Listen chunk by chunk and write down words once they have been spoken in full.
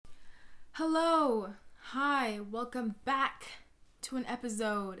Hello, hi, welcome back to an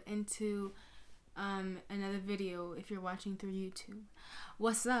episode and to another video if you're watching through YouTube.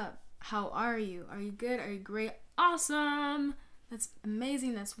 What's up? How are you? Are you good? Are you great? Awesome! That's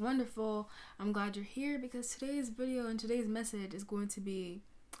amazing. That's wonderful. I'm glad you're here because today's video and today's message is going to be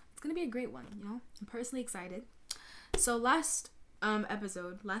a great one, I'm personally excited. So last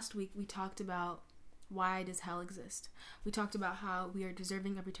week we talked about why does hell exist? We talked about how we are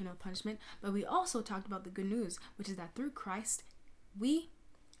deserving of eternal punishment, but we also talked about the good news, which is that through Christ, we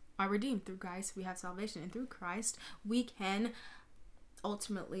are redeemed. Through Christ, we have salvation. And through Christ, we can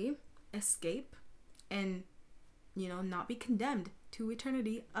ultimately escape and, not be condemned to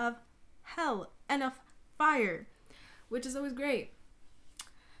eternity of hell and of fire, which is always great.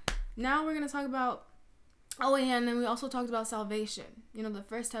 Now we're going to talk about and then we also talked about salvation, the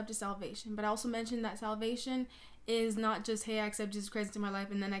first step to salvation. But I also mentioned that salvation is not just, hey, I accept Jesus Christ into my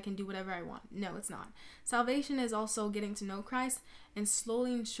life and then I can do whatever I want. No, it's not. Salvation is also getting to know Christ and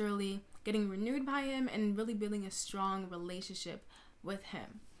slowly and surely getting renewed by him and really building a strong relationship with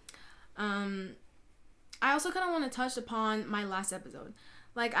him. I also kind of want to touch upon my last episode.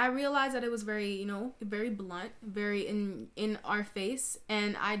 I realized that it was very, very blunt, very in our face,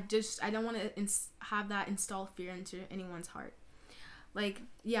 and I don't want to have that install fear into anyone's heart.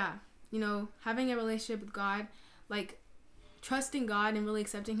 Having a relationship with God, trusting God and really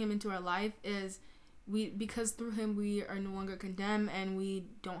accepting him into our life is because through him we are no longer condemned and we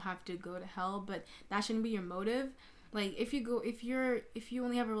don't have to go to hell, but that shouldn't be your motive. If you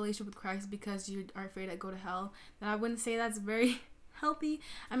only have a relationship with Christ because you are afraid to go to hell, then I wouldn't say that's very healthy.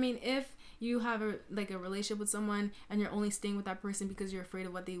 I mean, if you have a relationship with someone and you're only staying with that person because you're afraid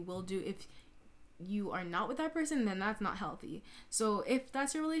of what they will do if you are not with that person, then that's not healthy. So if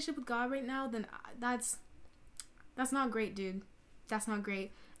that's your relationship with God right now, then that's not great, dude. That's not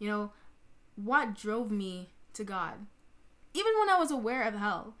great. What drove me to God? Even when I was aware of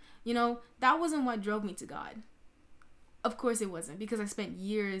hell, that wasn't what drove me to God. Of course it wasn't, because I spent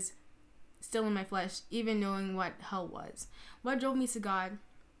years still in my flesh, even knowing what hell was. What drove me to God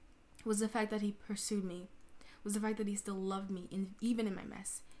was the fact that he pursued me, was the fact that he still loved me, even in my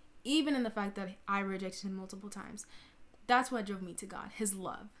mess, even in the fact that I rejected him multiple times. That's what drove me to God, his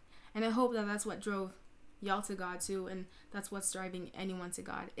love. And I hope that that's what drove y'all to God too, and that's what's driving anyone to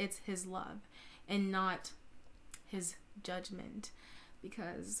God. It's his love and not his judgment,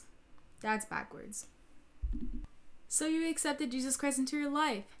 because that's backwards. So you accepted Jesus Christ into your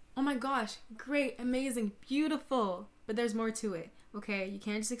life. Oh my gosh, great, amazing, beautiful. But there's more to it, okay? You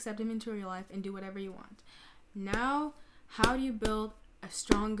can't just accept him into your life and do whatever you want. Now, how do you build a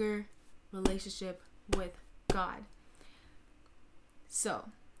stronger relationship with God? So,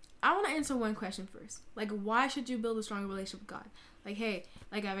 I want to answer one question first. Why should you build a stronger relationship with God? Hey,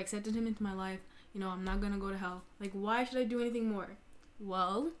 I've accepted him into my life. I'm not going to go to hell. Why should I do anything more?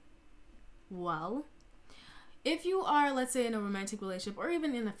 Well, if you are, let's say, in a romantic relationship or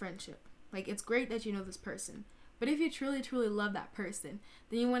even in a friendship, it's great that you know this person. But if you truly, truly love that person,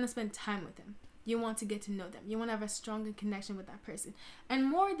 then you want to spend time with them. You want to get to know them. You want to have a stronger connection with that person. And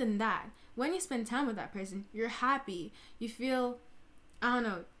more than that, when you spend time with that person, you're happy. You feel,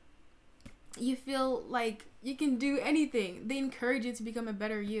 you feel like you can do anything. They encourage you to become a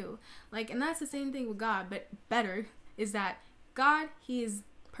better you. And that's the same thing with God, but better is that God, he is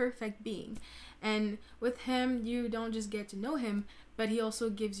perfect being. And with him, you don't just get to know him, but he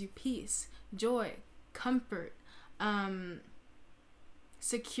also gives you peace, joy, comfort,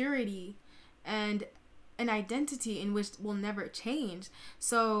 security, and an identity in which will never change.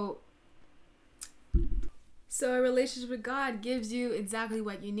 So a relationship with God gives you exactly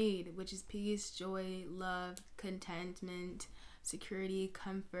what you need, which is peace, joy, love, contentment, security,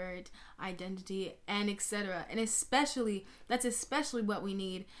 comfort, identity, and etc. And that's especially what we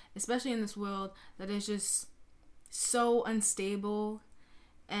need, especially in this world that is just so unstable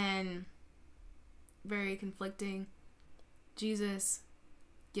and very conflicting. Jesus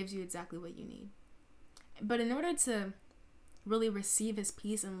gives you exactly what you need. But in order to really receive his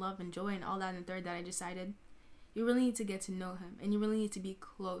peace and love and joy and all that in the third that I just cited, you really need to get to know him, and you really need to be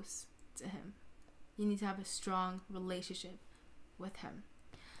close to him. You need to have a strong relationship with him.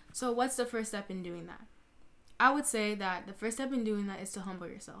 So what's the first step in doing that? I would say that the first step in doing that is to humble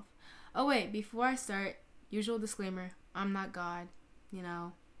yourself. Oh wait, before I start, usual disclaimer, I'm not God,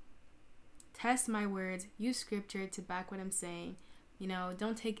 Test my words, use scripture to back what I'm saying.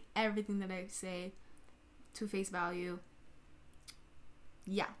 Don't take everything that I say to face value.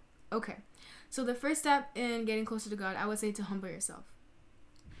 Yeah, okay. So the first step in getting closer to God, I would say to humble yourself.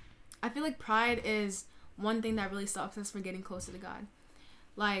 I feel like pride is one thing that really stops us from getting closer to God.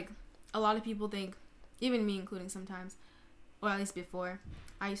 a lot of people think, even me including sometimes, or at least before,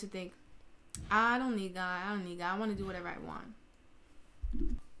 I used to think, I don't need God. I want to do whatever I want.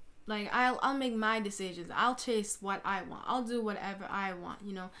 Like, I'll make my decisions. I'll chase what I want. I'll do whatever I want,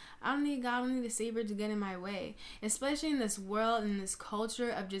 you know. I don't need God. I don't need a savior to get in my way. Especially in this world, in this culture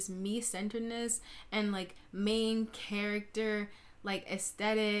of just me-centeredness and, like, main character, like,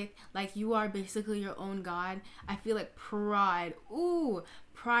 aesthetic. Like, you are basically your own God. I feel like pride.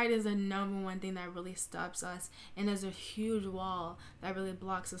 Pride is the number one thing that really stops us. And there's a huge wall that really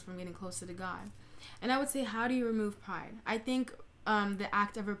blocks us from getting closer to God. And I would say, how do you remove pride? I think the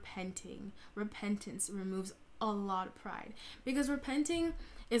act of repentance removes a lot of pride, because repenting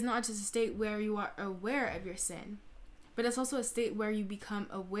is not just a state where you are aware of your sin, but it's also a state where you become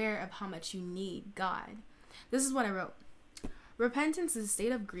aware of how much you need God. This is what I wrote. Repentance is a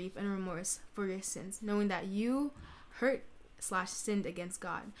state of grief and remorse for your sins, knowing that you hurt/sinned against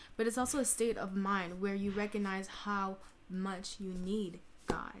God, but it's also a state of mind where you recognize how much you need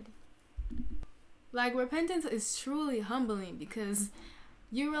God. Like, repentance is truly humbling, because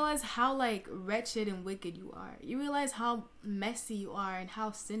you realize how, like, wretched and wicked you are. You realize how messy you are and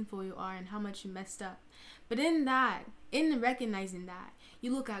how sinful you are and how much you messed up. But in recognizing that,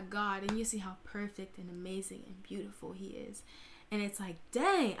 you look at God and you see how perfect and amazing and beautiful He is. And it's like,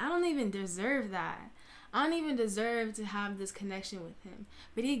 dang, I don't even deserve that. I don't even deserve to have this connection with Him.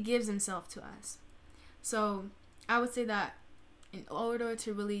 But He gives Himself to us. So I would say that in order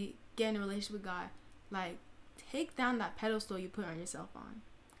to really get in a relationship with God, like, take down that pedestal you put on yourself on.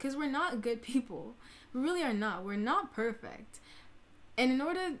 Because we're not good people. We really are not. We're not perfect. And in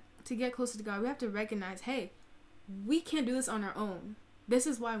order to get closer to God, we have to recognize, hey, we can't do this on our own. This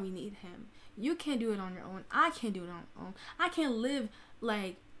is why we need Him. You can't do it on your own. I can't do it on my own. I can't live,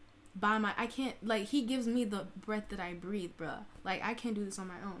 like, He gives me the breath that I breathe, bruh. Like, I can't do this on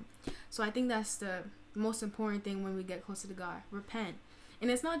my own. So I think that's the most important thing when we get closer to God. Repent. And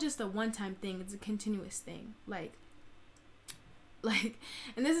it's not just a one-time thing. It's a continuous thing. Like,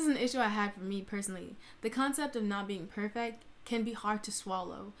 and this is an issue I had for me personally. The concept of not being perfect can be hard to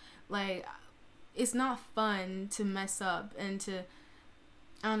swallow. Like, it's not fun to mess up and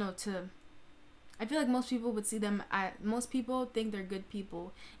I feel like most people would see most people think they're good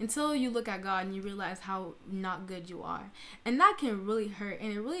people until you look at God and you realize how not good you are. And that can really hurt,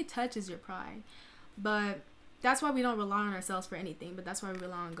 and it really touches your pride. But that's why we don't rely on ourselves for anything, but that's why we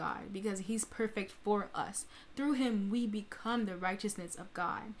rely on God, because He's perfect for us. Through Him, we become the righteousness of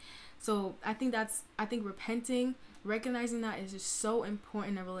God. So I think repenting, recognizing that is just so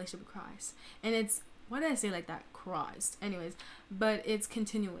important in a relationship with Christ. And it's, why did I say like that? Christ. Anyways, but it's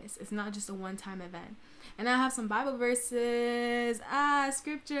continuous. It's not just a one-time event. And I have some Bible verses.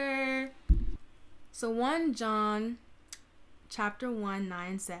 Scripture. So 1 John chapter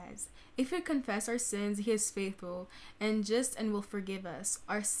 1:9 says, if we confess our sins, He is faithful and just and will forgive us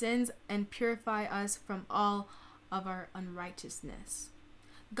our sins and purify us from all of our unrighteousness.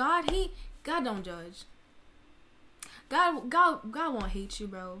 God don't judge. God won't hate you,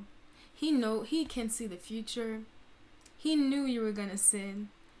 bro. He can see the future. He knew you were gonna sin.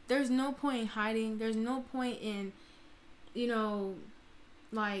 There's no point in hiding. There's no point in,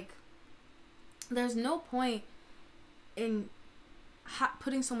 there's no point in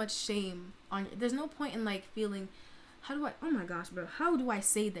putting so much shame on you. There's no point in, like, feeling, oh my gosh, bro, how do I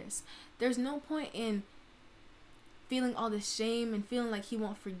say this? There's no point in feeling all this shame and feeling like He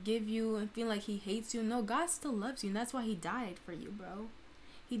won't forgive you and feeling like He hates you. No, God still loves you, and that's why He died for you, bro.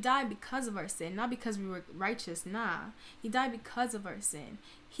 He died because of our sin, not because we were righteous. Nah, He died because of our sin.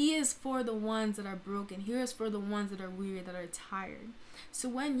 He is for the ones that are broken. He is for the ones that are weary, that are tired. So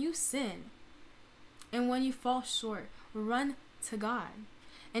when you sin and when you fall short, run to God,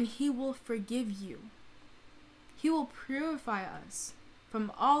 and He will forgive you. He will purify us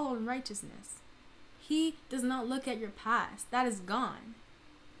from all unrighteousness. He does not look at your past. That is gone.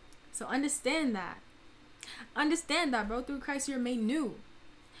 So understand that. Understand that, bro. Through Christ you're made new.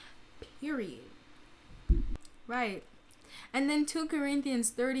 Period. Right. And then 2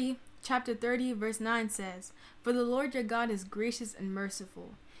 Corinthians chapter 30, verse 9 says, for the Lord your God is gracious and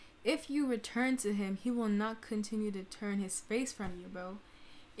merciful. If you return to Him, He will not continue to turn His face from you, bro.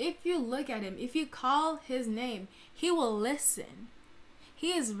 If you look at Him, if you call His name, He will listen.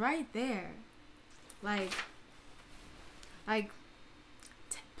 He is right there.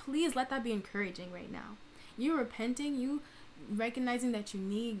 Please let that be encouraging right now. You repenting, you recognizing that you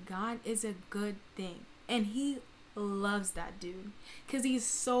need God is a good thing. And He loves that dude. Because He's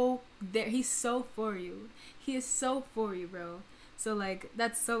so there. He's so for you. He is so for you, bro. So,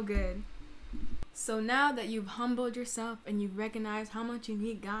 that's so good. So now that you've humbled yourself and you've recognized how much you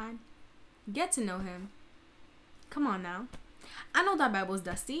need God, Get to know him. Come on now. I know that Bible's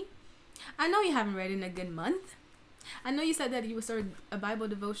dusty. I know you haven't read it in a good month. I know you said that you would start a Bible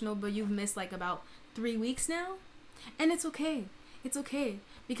devotional, but you've missed like about 3 weeks now. And it's okay. It's okay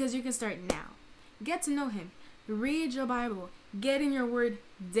because you can start now. Get to know him. Read your Bible. Get in your word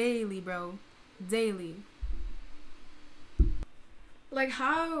daily, bro. Daily. Like,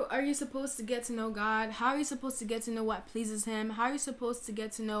 how are you supposed to get to know God? How are you supposed to get to know what pleases him? How are you supposed to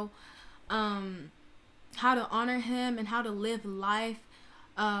get to know how to honor him and how to live life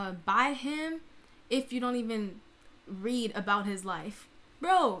by him if you don't even read about his life?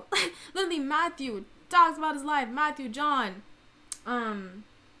 Bro, literally Matthew talks about his life. Matthew, John,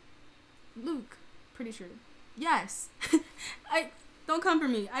 Luke, pretty sure. Yes. Don't come for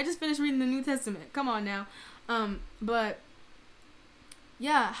me. I just finished reading the New Testament. Come on now. But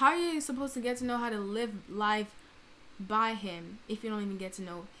yeah, how are you supposed to get to know how to live life by him if you don't even get to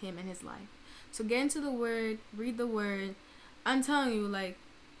know him and his life? So get into the word, read the word. I'm telling you, like,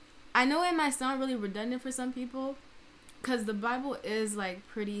 I know it might sound really redundant for some people because the Bible is like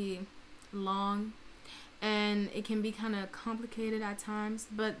pretty long and it can be kind of complicated at times,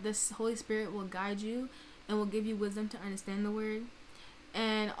 but the Holy Spirit will guide you and will give you wisdom to understand the word.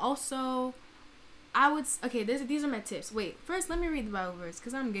 And also, these are my tips. Wait, first let me read the Bible verse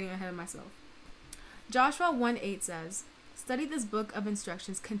because I'm getting ahead of myself. Joshua 1:8 says, "Study this book of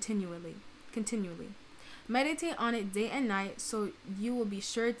instructions continually. Meditate on it day and night so you will be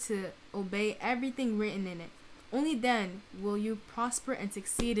sure to obey everything written in it. Only then will you prosper and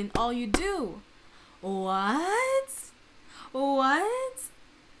succeed in all you do." What?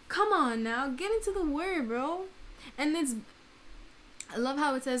 Come on now, get into the word, bro. And I love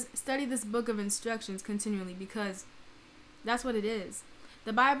how it says, study this book of instructions continually, because that's what it is.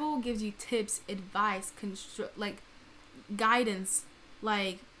 The Bible gives you tips, advice, like guidance,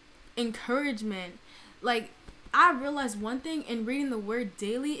 like encouragement. Like, I realized one thing in reading the word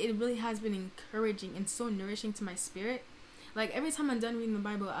daily, it really has been encouraging and so nourishing to my spirit. Like, every time I'm done reading the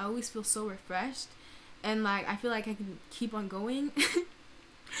Bible, I always feel so refreshed. And like, I feel like I can keep on going.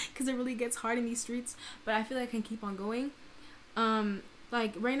 Because it really gets hard in these streets. But I feel like I can keep on going.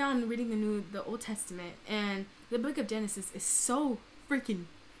 Like, right now I'm reading the Old Testament. And the book of Genesis is so freaking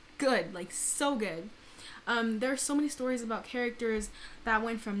good. Like, so good. There are so many stories about characters that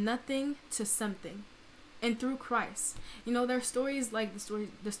went from nothing to something. And through Christ. You know, there are stories like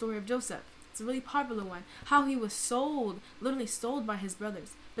the story of Joseph. It's a really popular one. How he was literally sold by his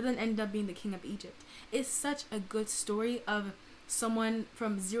brothers, but then ended up being the king of Egypt. It's such a good story of someone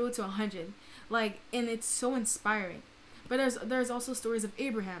from 0 to 100. Like, and it's so inspiring. But there's also stories of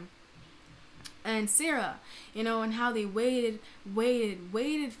Abraham and Sarah, you know, and how they waited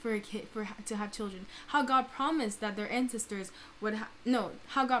for a kid, to have children. How God promised that their ancestors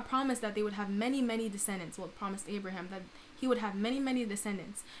how God promised that they would have many, many descendants. Well, promised Abraham that he would have many, many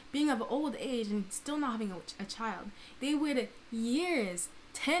descendants. Being of old age and still not having a child. They waited years,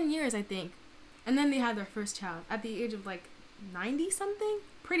 10 years, I think. And then they had their first child at the age of like 90 something.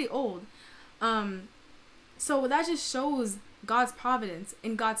 Pretty old. So that just shows God's providence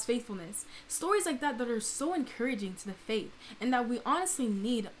and God's faithfulness. Stories like that are so encouraging to the faith and that we honestly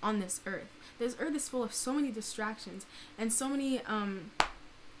need on this earth. This earth is full of so many distractions and so many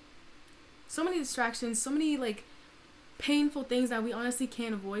like painful things that we honestly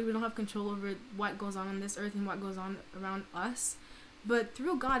can't avoid. We don't have control over what goes on this earth and what goes on around us. But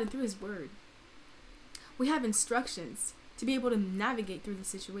through God and through his word, we have instructions to be able to navigate through the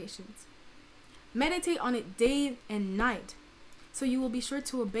situations. Meditate on it day and night, so you will be sure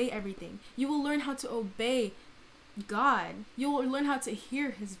to obey everything. You will learn how to obey God. You will learn how to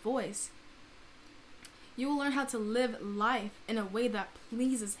hear his voice. You will learn how to live life in a way that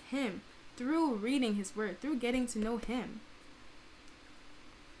pleases him through reading his word, through getting to know him.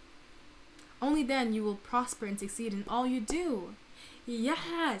 Only then you will prosper and succeed in all you do.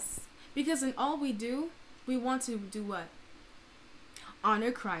 Yes, because in all we do, we want to do what?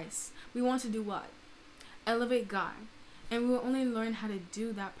 Honor Christ. We want to do what? Elevate God. And we will only learn how to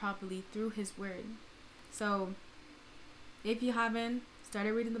do that properly through his word. So, if you haven't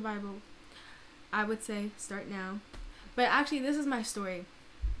started reading the Bible, I would say start now. But actually, this is my story.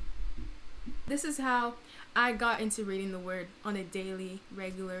 This is how I got into reading the word on a daily,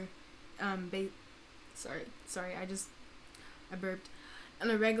 regular I burped. On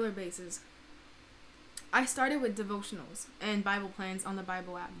a regular basis. I started with devotionals and Bible plans on the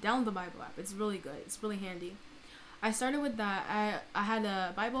Bible app. Download the Bible app. It's really good. It's really handy. I started with that. I had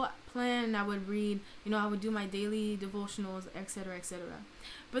a Bible plan and I would read, I would do my daily devotionals, etc., etc.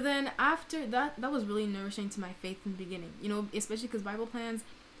 But then after that was really nourishing to my faith in the beginning, especially because Bible plans,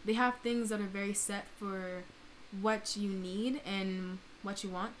 they have things that are very set for what you need and what you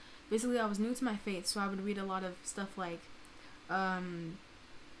want. Basically, I was new to my faith, so I would read a lot of stuff like, I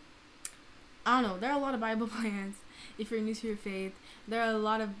don't know, there are a lot of Bible plans if you're new to your faith. There are a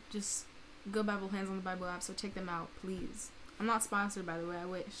lot of just good Bible plans on the Bible app, so check them out, please. I'm not sponsored, by the way, I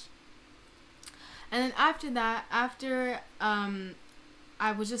wish. And then after that,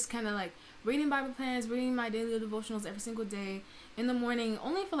 I was just kind of like reading Bible plans, reading my daily devotionals every single day in the morning,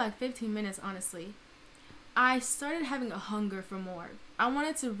 only for like 15 minutes, honestly. I started having a hunger for more. I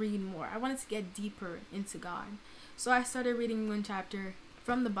wanted to read more. I wanted to get deeper into God. So I started reading one chapter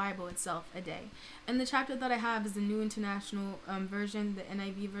from the Bible itself a day. And the chapter that I have is the New International Version, the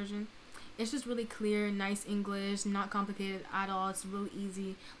NIV version. It's just really clear, nice English, not complicated at all. It's really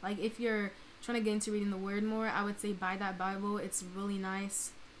easy. Like, if you're trying to get into reading the Word more, I would say buy that Bible. It's really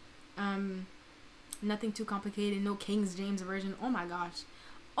nice. Nothing too complicated. No King James version. Oh my gosh.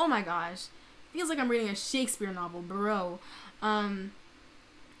 Feels like I'm reading a Shakespeare novel, bro.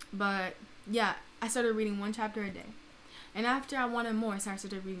 But yeah, I started reading one chapter a day. And after I wanted more, so I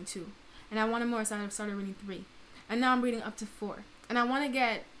started reading 2. And I wanted more, so I started reading 3. And now I'm reading up to 4. And I want to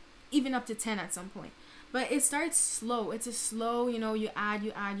get even up to 10 at some point. But it starts slow. It's a slow, you add,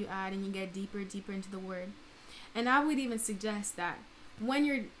 and you get deeper into the Word. And I would even suggest that when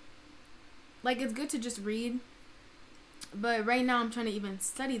you're, like, it's good to just read. But right now I'm trying to even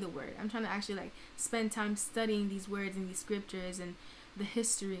study the Word. I'm trying to actually, like, spend time studying these words and these scriptures and the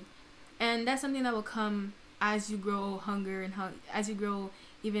history. And that's something that will come as you grow hunger and as you grow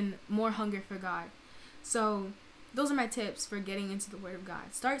even more hunger for God. So those are my tips for getting into the Word of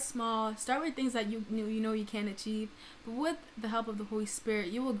God. Start small. Start with things that you know you can achieve. But with the help of the Holy Spirit,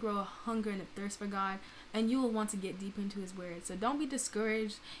 you will grow a hunger and a thirst for God, and you will want to get deep into His Word. So don't be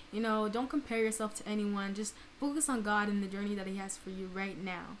discouraged. Don't compare yourself to anyone. Just focus on God and the journey that He has for you right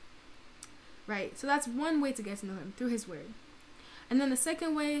now. Right? So that's one way to get to know Him, through His Word. And then the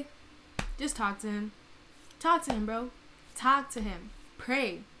second way, just talk to Him. Talk to Him, bro. Talk to Him.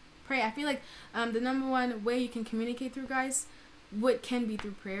 Pray. I feel like the number one way you can communicate through guys can be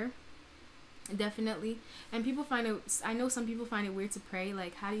through prayer. Definitely. And people find it, I know some people find it weird to pray.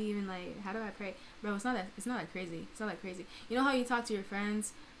 Like, how do I pray? Bro, it's not that crazy. You know how you talk to your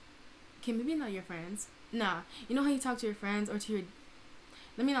friends? Okay, maybe not your friends. Nah. You know how you talk to your friends or to your,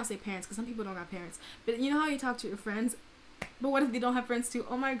 let me not say parents, because some people don't have parents. But you know how you talk to your friends? But what if they don't have friends too?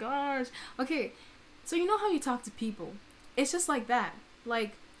 Oh my gosh. Okay. So you know how you talk to people? It's just like that.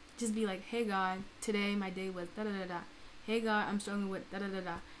 Like, just be like, hey God, today my day was da da da da. Hey God, I'm struggling with da da da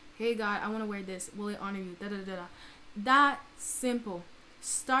da. Hey God, I want to wear this. Will it honor you? Da da da da. That simple.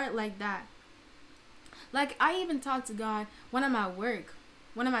 Start like that. Like, I even talk to God when I'm at work,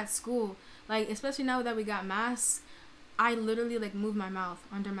 when I'm at school. Like, especially now that we got masks, I literally, like, move my mouth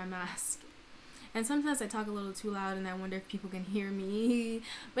under my mask. And sometimes I talk a little too loud and I wonder if people can hear me.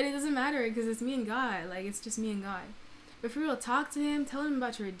 But it doesn't matter because it's me and God. Like, it's just me and God. But for real, talk to Him. Tell Him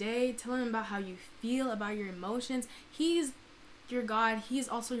about your day. Tell Him about how you feel, about your emotions. He's your God. He's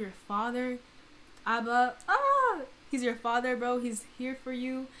also your Father. Abba. He's your Father, bro. He's here for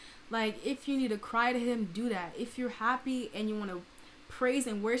you. Like, if you need to cry to Him, do that. If you're happy and you want to praise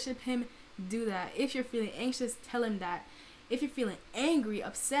and worship Him, do that. If you're feeling anxious, tell Him that. If you're feeling angry,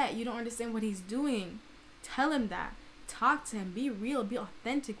 upset, you don't understand what He's doing, tell Him that. Talk to Him. Be real. Be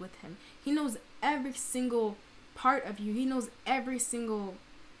authentic with Him. He knows every single part of you. He knows every single,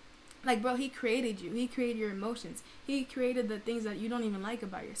 like, bro, He created you. He created your emotions. He created the things that you don't even like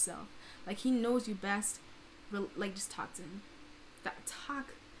about yourself. Like, He knows you best. Like, just talk to Him.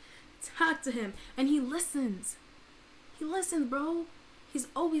 Talk to Him. And He listens. He listens, bro. He's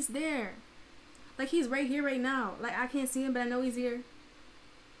always there. Like, He's right here right now. Like, I can't see Him, but I know He's here.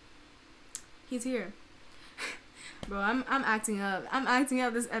 He's here. Bro, I'm acting up. I'm acting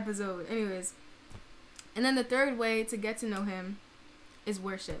up this episode. Anyways. And then the third way to get to know Him is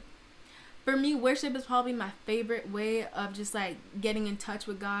worship. For me, worship is probably my favorite way of just, like, getting in touch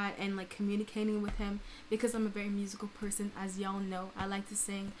with God and, like, communicating with Him, because I'm a very musical person, as y'all know. I like to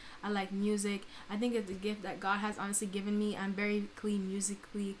sing. I like music. I think it's a gift that God has honestly given me. I'm very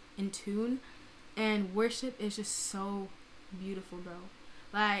musically in tune. And worship is just so beautiful, bro.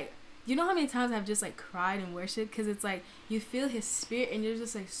 Like, you know how many times I've just, like, cried in worship? Because it's like, you feel His Spirit and you're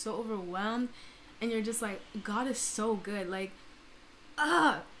just, like, so overwhelmed. And you're just like, God is so good. Like,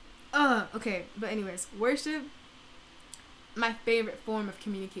 okay. But anyways, worship, my favorite form of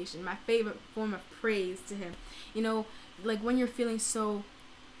communication. My favorite form of praise to Him. Like, when you're feeling so,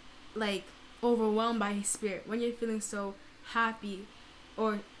 like, overwhelmed by His Spirit. When you're feeling so happy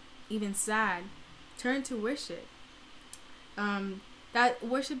or even sad, turn to worship. That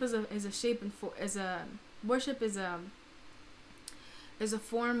worship is a shape and for is a worship is a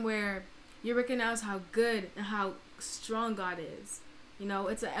form where you recognize how good and how strong God is. You know,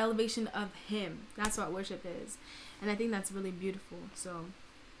 it's an elevation of Him. That's what worship is, and I think that's really beautiful. So,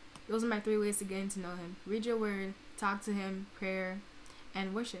 those are my 3 ways to getting to know Him: read your Word, talk to Him, prayer,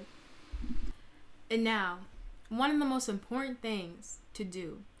 and worship. And now, one of the most important things to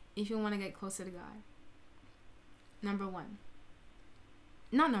do if you want to get closer to God. Number one.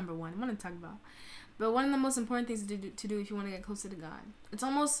 Not number one. I want to talk about. But one of the most important things to do if you want to get closer to God.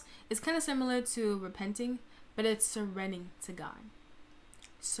 It's kind of similar to repenting, but it's surrendering to God.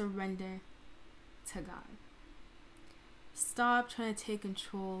 Surrender to God. Stop trying to take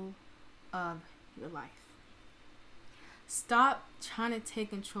control of your life. Stop trying to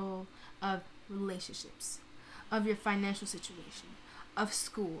take control of relationships, of your financial situation, of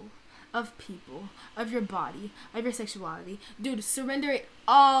school, of people, of your body, of your sexuality. Dude, surrender it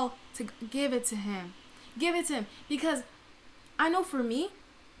all to give it to Him. Give it to Him. Because I know for me,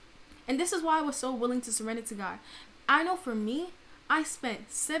 and this is why I was so willing to surrender to God. I know for me, I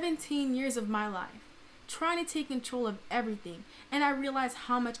spent 17 years of my life trying to take control of everything, and I realized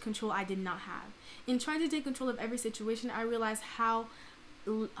how much control I did not have. In trying to take control of every situation, I realized how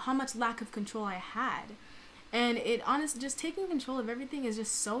much lack of control I had. And just taking control of everything is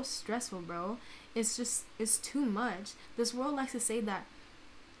just so stressful, bro. It's too much. This world likes to say that,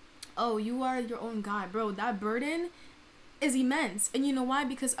 oh, you are your own God. Bro, that burden is immense. And you know why?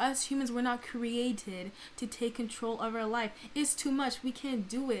 Because us humans were not created to take control of our life. It's too much. We can't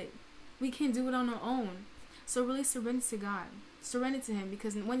do it. We can't do it on our own. So really surrender to God. Surrender to Him,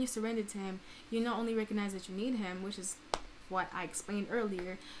 because when you surrender to Him, you not only recognize that you need Him, which is what I explained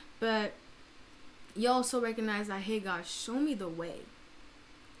earlier, but you also recognize that, hey, God, show me the way.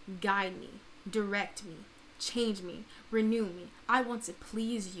 Guide me. Direct me. Change me. Renew me. I want to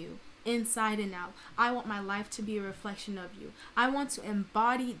please You inside and out. I want my life to be a reflection of You. I want to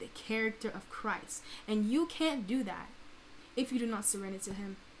embody the character of Christ. And you can't do that if you do not surrender to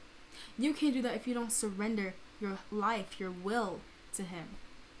Him. You can't do that if you don't surrender your life, your will to Him.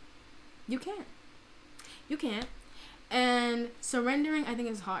 You can't. You can't. And surrendering, I think,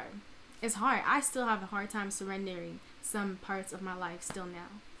 is hard. It's hard. I still have a hard time surrendering some parts of my life still now.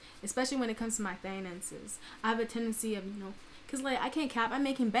 Especially when it comes to my finances. I have a tendency of, because I can't cap. I'm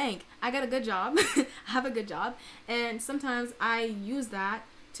making bank. I got a good job. I have a good job. And sometimes I use that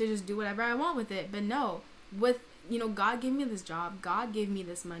to just do whatever I want with it. But no, God gave me this job. God gave me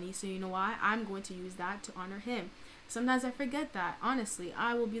this money. So you know why? I'm going to use that to honor Him. Sometimes I forget that. Honestly,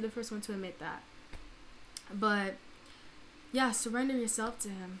 I will be the first one to admit that. But yeah, surrender yourself to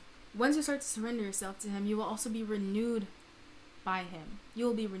Him. Once you start to surrender yourself to Him, you will also be renewed by Him. You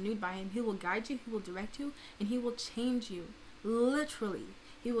will be renewed by Him. He will guide you. He will direct you. And He will change you. Literally.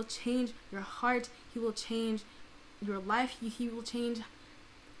 He will change your heart. He will change your life. He will change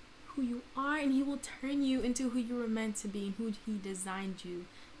who you are. And He will turn you into who you were meant to be and who He designed you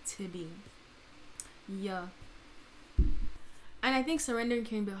to be. Yeah. And I think surrendering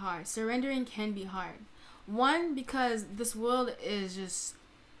can be hard. Surrendering can be hard. One, because this world is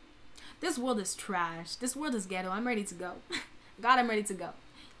trash. This world is ghetto. I'm ready to go. God, I'm ready to go.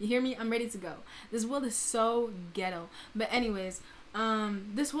 You hear me? I'm ready to go. This world is so ghetto. But anyways,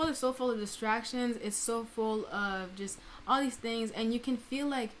 this world is so full of distractions. It's so full of just all these things. And you can feel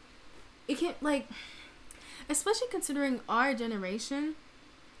like, it can't, especially considering our generation,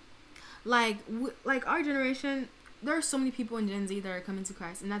 our generation, there are so many people in Gen Z that are coming to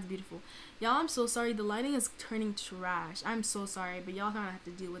Christ, and that's beautiful. Y'all, I'm so sorry. The lighting is turning trash. I'm so sorry, but y'all kind of have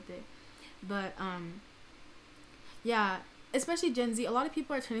to deal with it. But, yeah, especially Gen Z, a lot of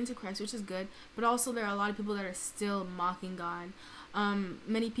people are turning to Christ, which is good, but also there are a lot of people that are still mocking God.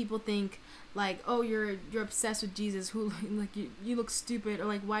 Many people think, oh, you're obsessed with Jesus, who, you look stupid,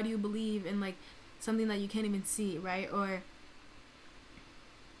 or, why do you believe in, something that you can't even see, right? Or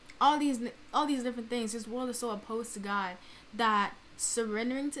all these different things. This world is so opposed to God that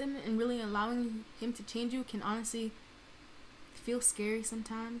surrendering to Him and really allowing Him to change you can honestly feel scary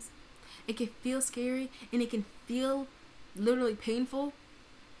sometimes. It can feel scary, and it can feel literally painful.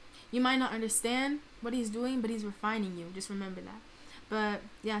 You might not understand what He's doing, but He's refining you. Just remember that. But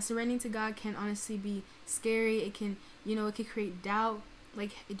yeah, surrendering to God can honestly be scary. It can, it can create doubt.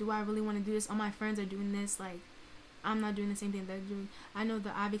 Do I really want to do this? All my friends are doing this. I'm not doing the same thing they're doing. I know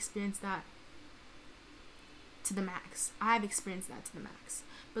that I've experienced that to the max. I've experienced that to the max.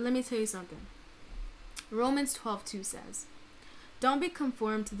 But let me tell you something. Romans 12:2 says, "Don't be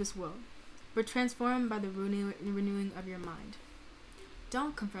conformed to this world, but transformed by the renewing of your mind."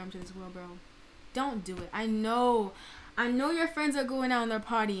 Don't conform to this world, bro. Don't do it. I know I know your friends are going out and they're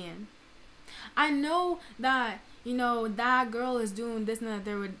partying. I know that, that girl is doing this and that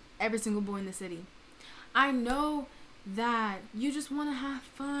there with every single boy in the city. I know that you just want to have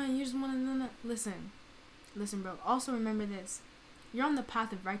fun. You just want to listen, bro. Also remember this. You're on the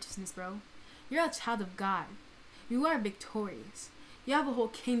path of righteousness, bro. You're a child of God. You are victorious. You have a whole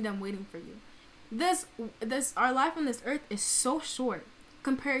kingdom waiting for you. Our life on this earth is so short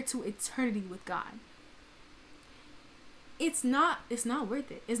compared to eternity with God. It's not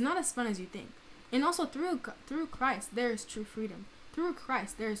worth it. It's not as fun as you think. And also through Christ, there is true freedom. Through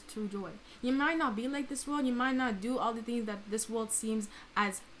Christ, there is true joy. You might not be like this world. You might not do all the things that this world seems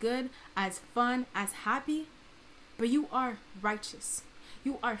as good, as fun, as happy. But you are righteous.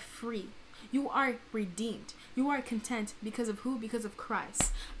 You are free. You are redeemed. You are content because of who? Because of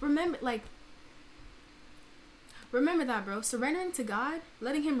Christ. Remember that, bro. Surrendering to God,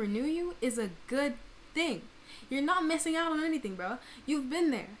 letting Him renew you is a good thing. You're not missing out on anything, bro. You've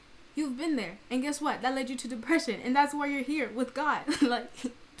been there. And guess what? That led you to depression. And that's why you're here with God.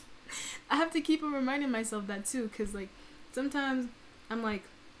 I have to keep on reminding myself that too. Because, sometimes I'm like,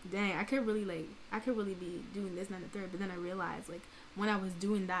 dang, I could really be doing this and that and the third. But then I realized, when I was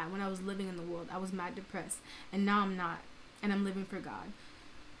doing that, when I was living in the world, I was mad depressed. And now I'm not. And I'm living for God.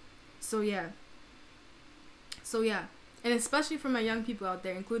 So, yeah. And especially for my young people out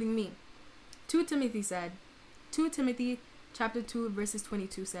there, including me. 2 Timothy chapter 2 verses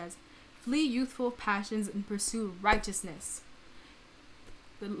 22 says, "Flee youthful passions and pursue righteousness."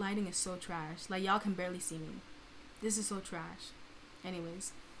 The lighting is so trash. Y'all can barely see me. This is so trash.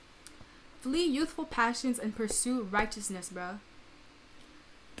 Anyways. Flee youthful passions and pursue righteousness, bro.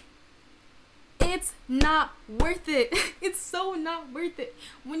 It's not worth it. It's so not worth it.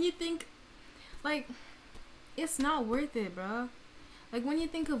 When you think, it's not worth it, bro. When you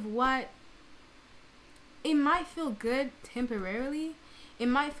think of what, it might feel good temporarily. It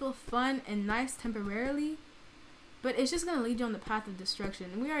might feel fun and nice temporarily. But it's just going to lead you on the path of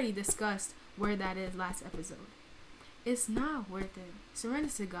destruction. And we already discussed where that is last episode. It's not worth it. Surrender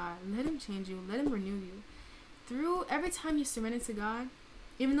to God. Let Him change you. Let Him renew you. Every time you surrender to God,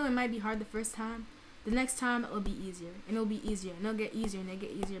 even though it might be hard the first time, the next time it'll be easier. And it'll be easier. And it'll get easier and it'll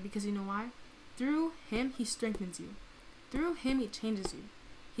get easier. Because you know why? Through Him, He strengthens you. Through Him, He changes you.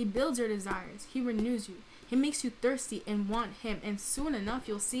 He builds your desires. He renews you. He makes you thirsty and want Him. And soon enough,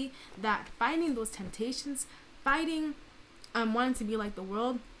 you'll see that fighting those temptations, fighting wanting to be like the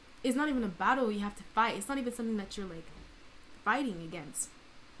world, is not even a battle you have to fight. It's not even something that you're fighting against.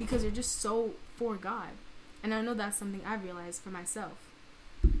 Because you're just so for God. And I know that's something I've realized for myself.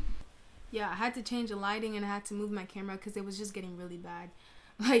 Yeah, I had to change the lighting and I had to move my camera because it was just getting really bad.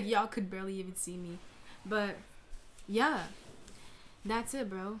 Y'all could barely even see me. But, yeah. That's it,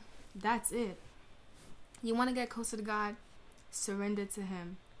 bro. That's it. You want to get closer to God? Surrender to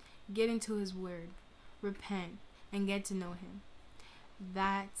Him. Get into His Word. Repent. And get to know Him.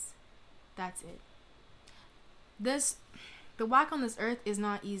 That's it. The walk on this earth is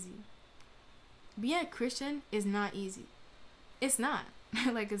not easy. Being a Christian is not easy. It's not.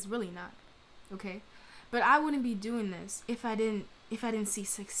 It's really not. Okay? But I wouldn't be doing this if I didn't see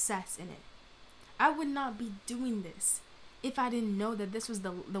success in it. I would not be doing this if I didn't know that this was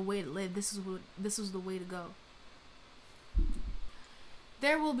the way to live. This was the way to go.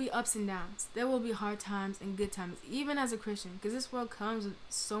 There will be ups and downs. There will be hard times and good times, even as a Christian, because this world comes with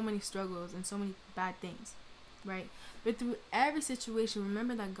so many struggles and so many bad things, right? But through every situation,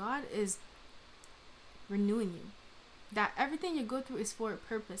 remember that God is renewing you. That everything you go through is for a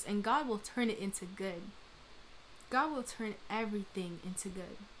purpose, and God will turn it into good. God will turn everything into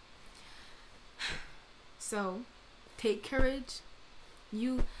good. So, take courage.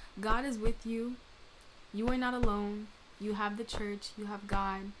 God is with you. You are not alone. You have the church. You have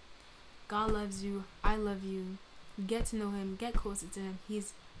God. God loves you. I love you. Get to know Him. Get closer to Him.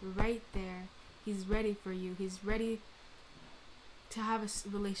 He's right there. He's ready for you. He's ready to have a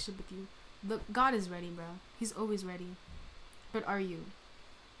relationship with you. God is ready, bro. He's always ready. But are you?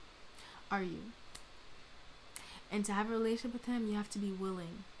 Are you? And to have a relationship with Him, you have to be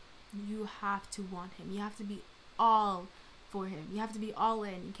willing. You have to want Him. You have to be all for Him. You have to be all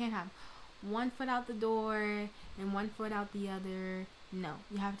in. You can't have one foot out the door and one foot out the other. No,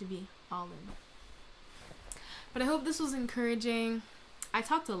 you have to be all in. But I hope this was encouraging. I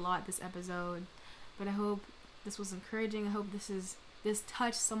talked a lot this episode, but I hope this was encouraging. I hope this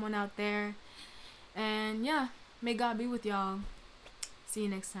touched someone out there. And yeah, may God be with y'all. See you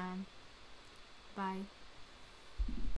next time. Bye.